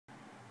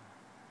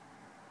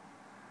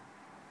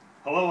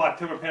Hello,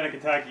 October Panic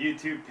Attack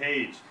YouTube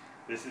page.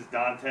 This is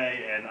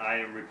Dante, and I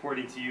am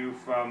reporting to you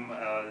from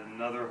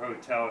another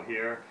hotel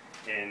here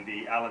in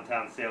the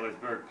Allentown,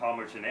 Sailorsburg,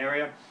 Palmerton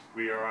area.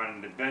 We are on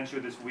an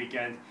adventure this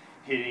weekend,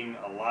 hitting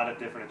a lot of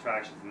different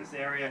attractions in this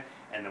area,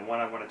 and the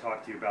one I want to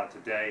talk to you about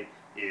today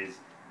is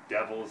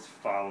Devil's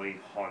Folly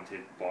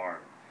Haunted Barn.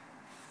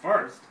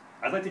 First,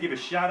 I'd like to give a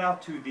shout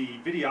out to the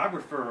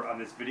videographer on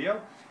this video.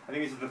 I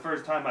think this is the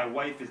first time my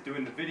wife is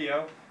doing the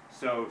video.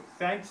 So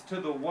thanks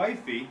to the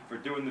wifey for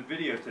doing the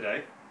video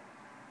today.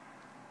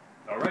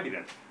 Alrighty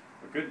then.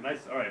 We're good,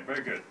 nice, alright,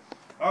 very good.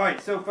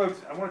 Alright, so folks,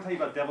 I want to tell you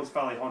about Devil's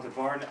Folly Haunted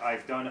Barn.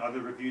 I've done other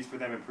reviews for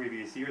them in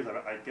previous years,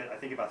 I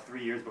think about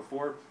 3 years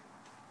before.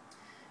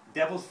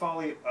 Devil's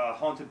Folly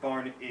Haunted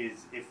Barn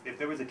is, if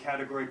there was a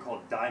category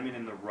called Diamond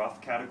in the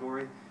Rough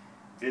category,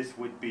 this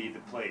would be the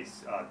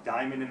place.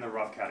 Diamond in the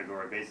Rough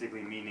category,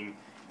 basically meaning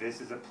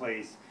this is a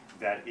place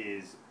that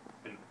is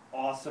an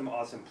awesome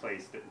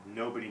place that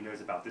nobody knows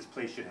about. This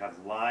place should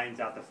have lines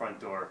out the front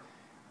door,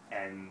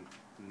 and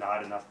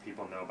not enough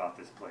people know about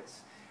this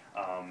place.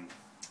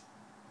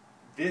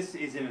 This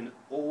is in an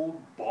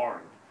old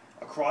barn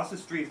across the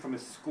street from a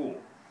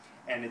school,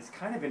 and it's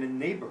kind of in a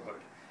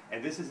neighborhood,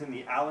 and this is in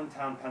the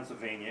Allentown,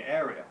 Pennsylvania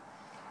area.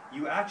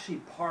 You actually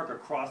park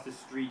across the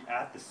street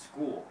at the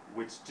school,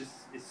 which just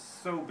is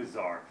so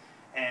bizarre,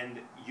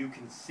 and you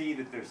can see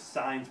that there's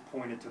signs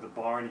pointed to the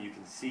barn, and you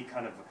can see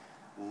kind of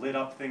lit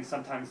up things.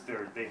 Sometimes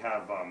they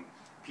have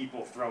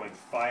people throwing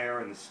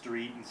fire in the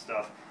street and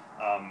stuff,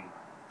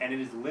 and it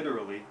is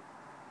literally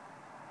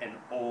an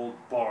old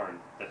barn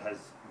that has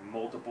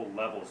multiple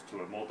levels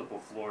to it, multiple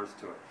floors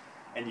to it,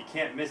 and you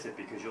can't miss it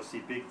because you'll see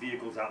big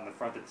vehicles out in the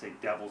front that say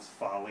Devil's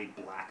Folly,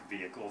 black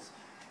vehicles,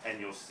 and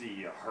you'll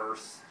see a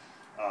hearse,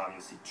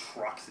 you'll see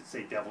trucks that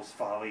say Devil's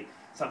Folly.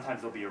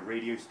 Sometimes there'll be a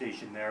radio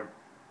station there,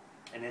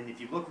 and then if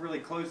you look really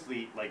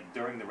closely, like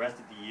during the rest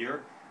of the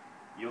year,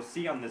 you'll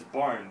see on this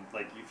barn,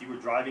 like if you were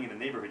driving in the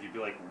neighborhood, you'd be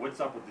like, what's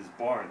up with this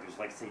barn? There's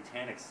like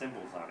satanic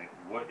symbols on it.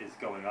 What is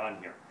going on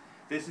here?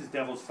 This is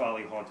Devil's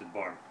Folly Haunted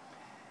Barn.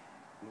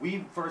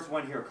 We first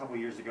went here a couple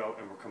years ago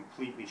and were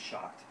completely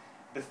shocked.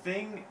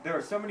 There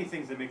are so many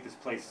things that make this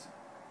place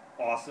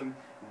awesome.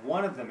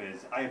 One of them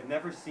is, I have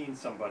never seen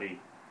somebody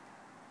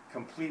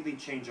completely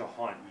change a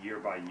haunt year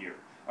by year.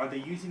 Are they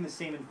using the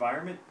same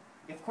environment?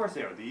 Of course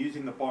they are. They're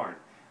using the barn.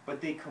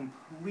 But they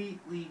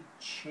completely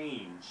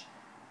change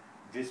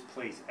this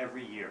place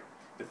every year.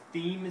 The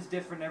theme is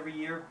different every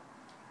year.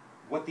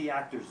 What the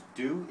actors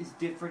do is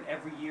different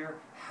every year.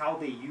 How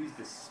they use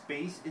the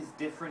space is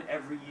different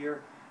every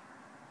year.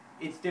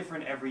 It's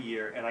different every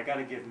year, and I got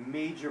to give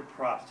major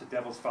props to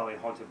Devil's Folly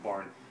Haunted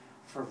Barn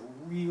for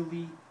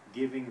really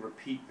giving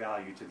repeat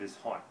value to this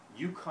haunt.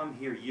 You come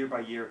here year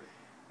by year,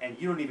 and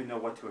you don't even know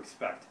what to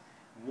expect.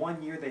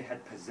 One year they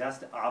had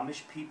possessed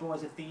Amish people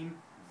as a theme.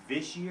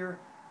 This year,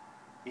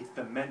 it's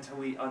the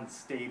mentally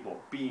unstable,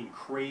 being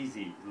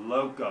crazy,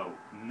 loco,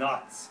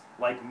 nuts,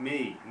 like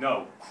me.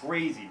 No,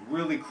 crazy,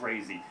 really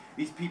crazy.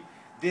 These people,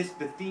 the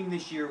theme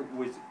this year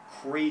was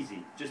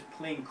crazy, just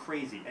plain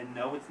crazy. And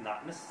no, it's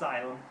not an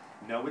asylum.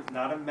 No, it's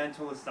not a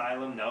mental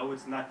asylum. No,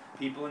 it's not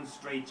people in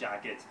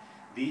straitjackets.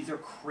 These are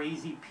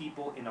crazy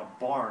people in a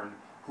barn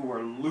who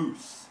are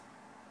loose.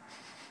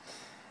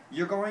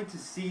 You're going to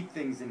see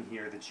things in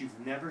here that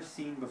you've never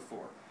seen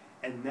before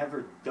and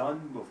never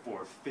done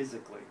before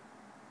physically.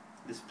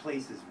 This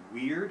place is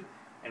weird,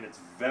 and it's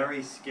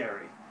very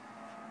scary.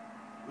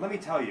 Let me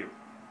tell you,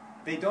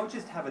 they don't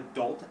just have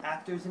adult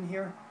actors in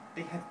here,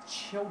 they have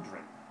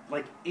children,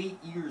 like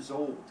 8 years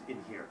old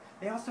in here.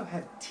 They also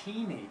have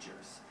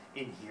teenagers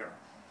in here.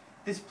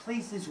 This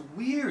place is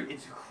weird,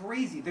 it's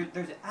crazy.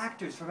 There's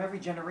actors from every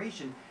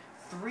generation.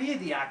 3 of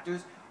the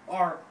actors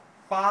are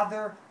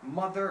father,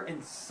 mother,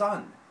 and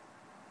son.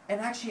 And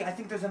actually, I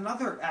think there's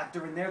another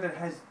actor in there that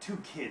has 2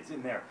 kids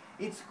in there.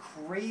 It's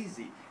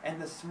crazy.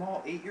 And the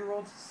small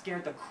 8-year-olds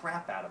scared the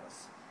crap out of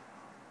us.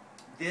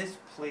 This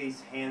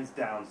place, hands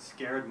down,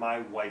 scared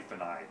my wife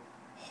and I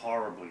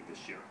horribly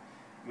this year.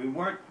 We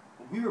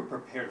were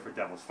prepared for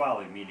Devil's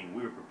Folly, meaning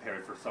we were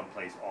prepared for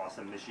someplace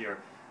awesome this year.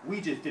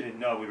 We just didn't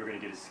know we were going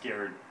to get as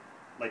scared,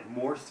 like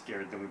more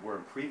scared than we were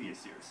in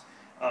previous years.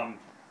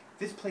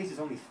 This place is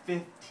only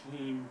 $15.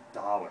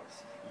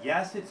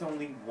 Yes, it's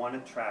only one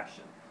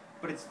attraction,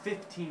 but it's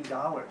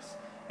 $15,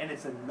 and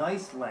it's a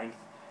nice length,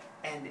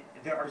 and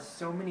there are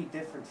so many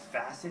different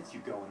facets. You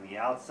go on the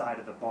outside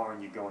of the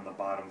barn, you go on the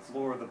bottom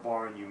floor of the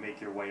barn, you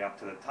make your way up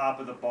to the top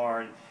of the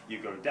barn,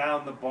 you go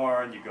down the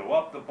barn, you go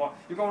up the barn,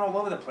 you're going all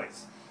over the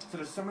place. So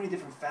there's so many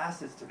different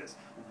facets to this.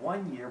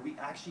 One year, we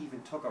actually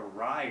even took a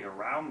ride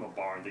around the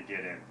barn to get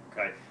in,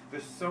 okay?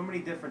 There's so many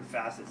different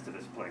facets to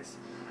this place.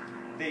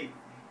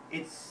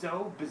 It's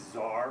so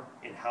bizarre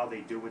in how they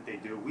do what they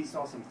do. We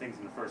saw some things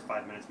in the first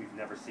 5 minutes we've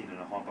never seen in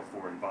a haunt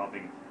before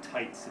involving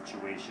tight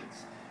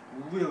situations.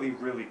 Really,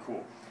 really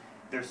cool.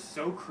 They're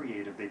so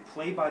creative. They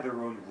play by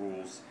their own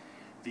rules.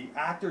 The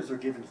actors are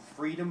given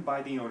freedom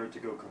by the owner to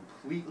go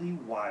completely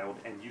wild,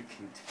 and you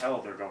can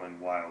tell they're going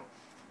wild.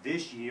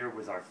 This year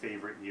was our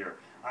favorite year.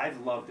 I've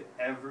loved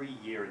every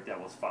year at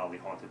Devil's Folly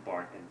Haunted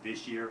Barn, and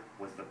this year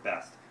was the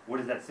best. What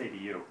does that say to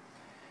you?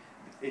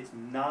 It's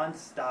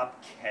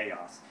non-stop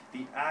chaos.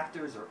 The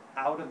actors are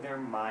out of their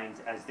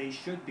minds, as they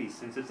should be,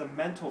 since it's a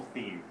mental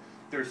theme.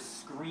 They're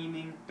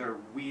screaming, they're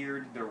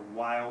weird, they're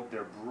wild,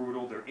 they're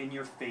brutal, they're in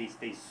your face,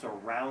 they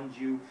surround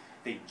you,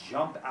 they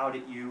jump out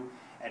at you,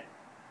 and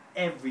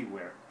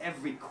everywhere,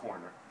 every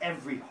corner,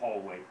 every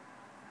hallway,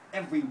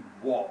 every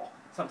wall,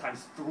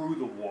 sometimes through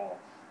the wall,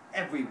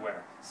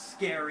 everywhere,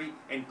 scary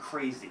and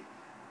crazy.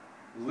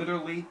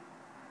 Literally,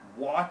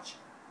 watch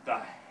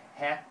the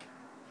heck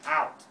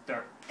out.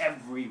 They're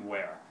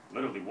everywhere.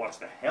 Literally, watch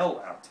the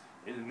hell out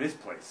in this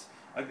place.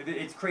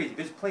 It's crazy.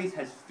 This place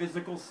has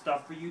physical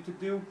stuff for you to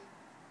do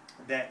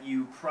that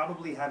you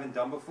probably haven't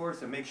done before,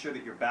 so make sure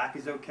that your back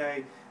is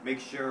okay. Make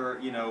sure,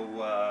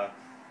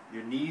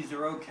 your knees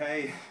are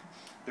okay.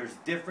 There's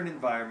different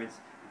environments,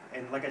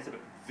 and like I said,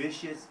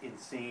 vicious,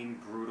 insane,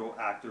 brutal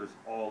actors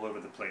all over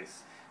the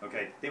place.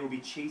 Okay, they will be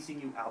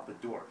chasing you out the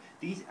door.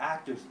 These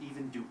actors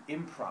even do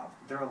improv.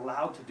 They're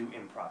allowed to do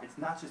improv. It's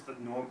not just the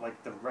norm, like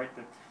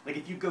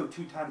if you go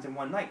 2 times in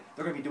one night,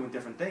 they're going to be doing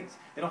different things.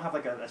 They don't have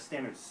like a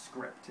standard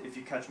script, if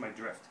you catch my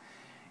drift.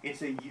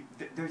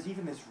 There's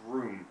even this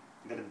room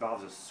that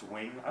involves a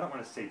swing. I don't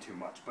want to say too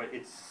much, but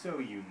it's so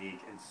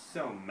unique and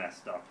so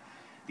messed up.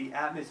 The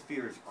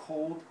atmosphere is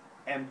cold,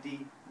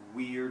 empty,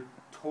 weird,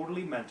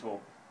 totally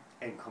mental,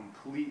 and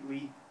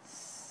completely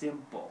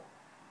simple.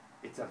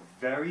 It's a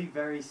very,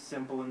 very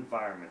simple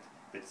environment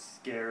that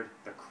scared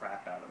the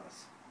crap out of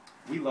us.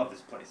 We love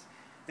this place.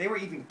 They were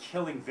even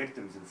killing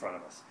victims in front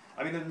of us.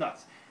 I mean, they're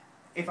nuts.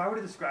 If I were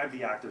to describe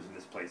the actors in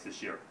this place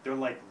this year, they're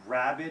like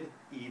rabid,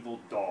 evil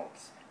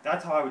dogs.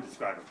 That's how I would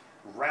describe them.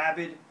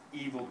 Rabid,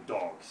 evil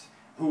dogs.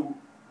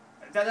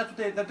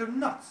 They're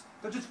nuts.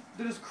 They're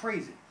just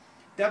crazy.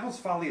 Devil's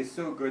Folly is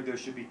so good, there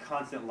should be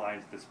constant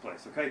lines at this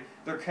place, okay?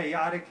 They're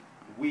chaotic,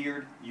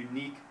 weird,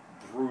 unique,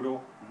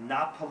 brutal,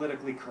 not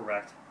politically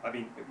correct. I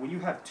mean, when you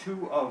have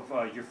 2 of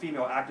your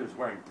female actors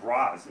wearing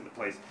bras in the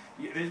place,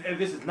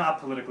 this is not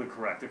politically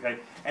correct, okay?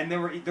 And there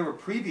were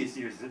previous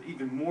years that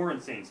even more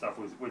insane stuff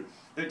was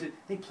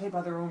they play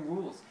by their own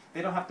rules.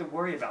 They don't have to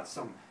worry about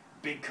some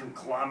big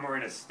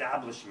conglomerate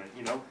establishment,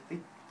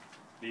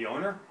 the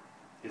owner,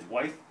 his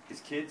wife, his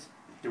kids,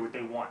 do what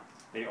they want.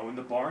 They own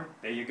the barn,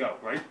 there you go,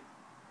 right?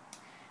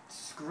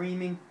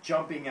 Screaming,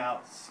 jumping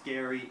out,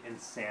 scary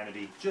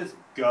insanity. Just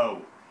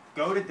go.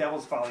 Go to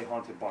Devil's Folly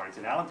Haunted Barn. It's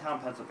in Allentown,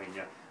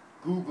 Pennsylvania.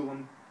 Google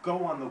them.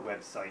 Go on the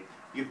website.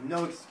 You have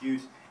no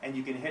excuse, and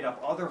you can hit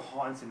up other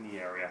haunts in the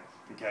area.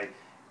 Okay?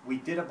 We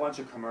did a bunch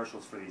of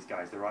commercials for these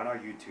guys. They're on our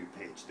YouTube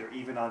page. They're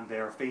even on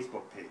their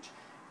Facebook page.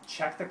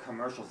 Check the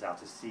commercials out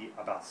to see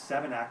about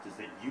 7 actors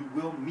that you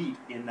will meet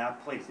in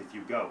that place if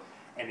you go.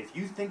 And if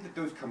you think that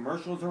those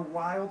commercials are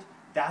wild,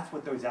 that's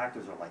what those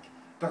actors are like.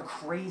 They're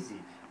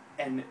crazy.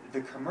 And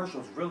the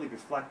commercials really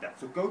reflect that.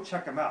 So go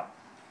check them out.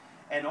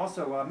 And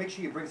also, make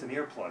sure you bring some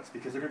earplugs,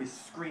 because they're going to be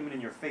screaming in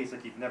your face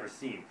like you've never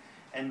seen.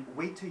 And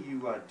wait till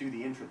you do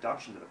the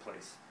introduction to the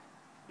place.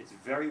 It's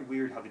very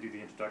weird how they do the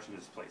introduction to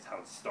this place, how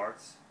it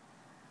starts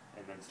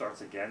and then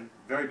starts again.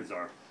 Very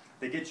bizarre.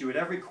 They get you at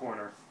every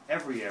corner,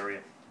 every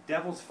area.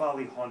 Devil's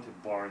Folly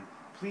Haunted Barn.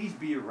 Please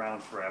be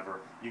around forever.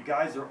 You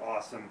guys are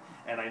awesome,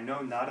 and I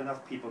know not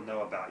enough people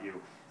know about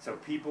you. So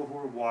people who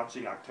are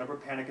watching October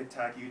Panic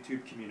Attack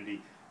YouTube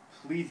community,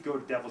 please go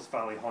to Devil's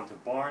Folly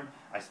Haunted Barn.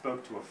 I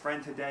spoke to a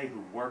friend today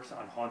who works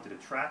on haunted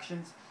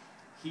attractions.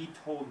 He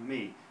told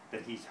me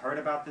that he's heard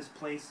about this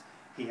place.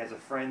 He has a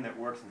friend that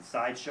works in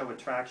sideshow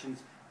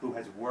attractions who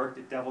has worked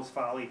at Devil's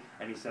Folly,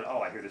 and he said,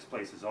 oh, I hear this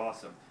place is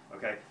awesome.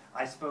 Okay,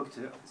 I spoke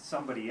to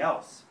somebody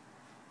else,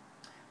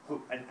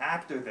 an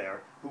actor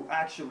there, who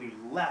actually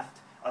left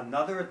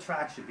another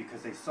attraction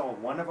because they saw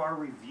one of our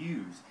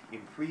reviews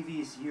in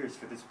previous years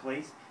for this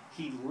place.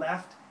 He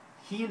left,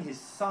 he and his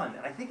son,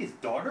 and I think his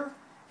daughter,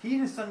 he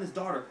and his son and his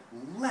daughter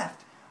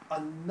left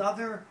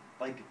another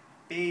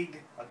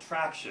big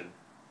attraction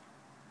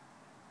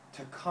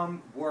to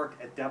come work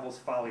at Devil's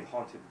Folly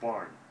Haunted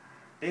Barn.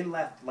 They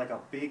left like a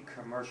big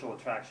commercial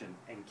attraction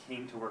and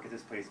came to work at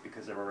this place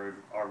because of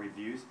our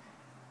reviews,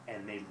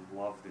 and they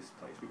love this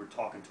place. We were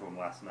talking to them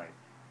last night.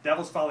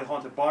 Devil's Folly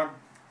Haunted Barn,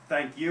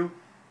 thank you.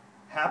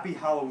 Happy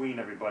Halloween,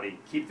 everybody.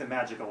 Keep the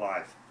magic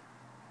alive.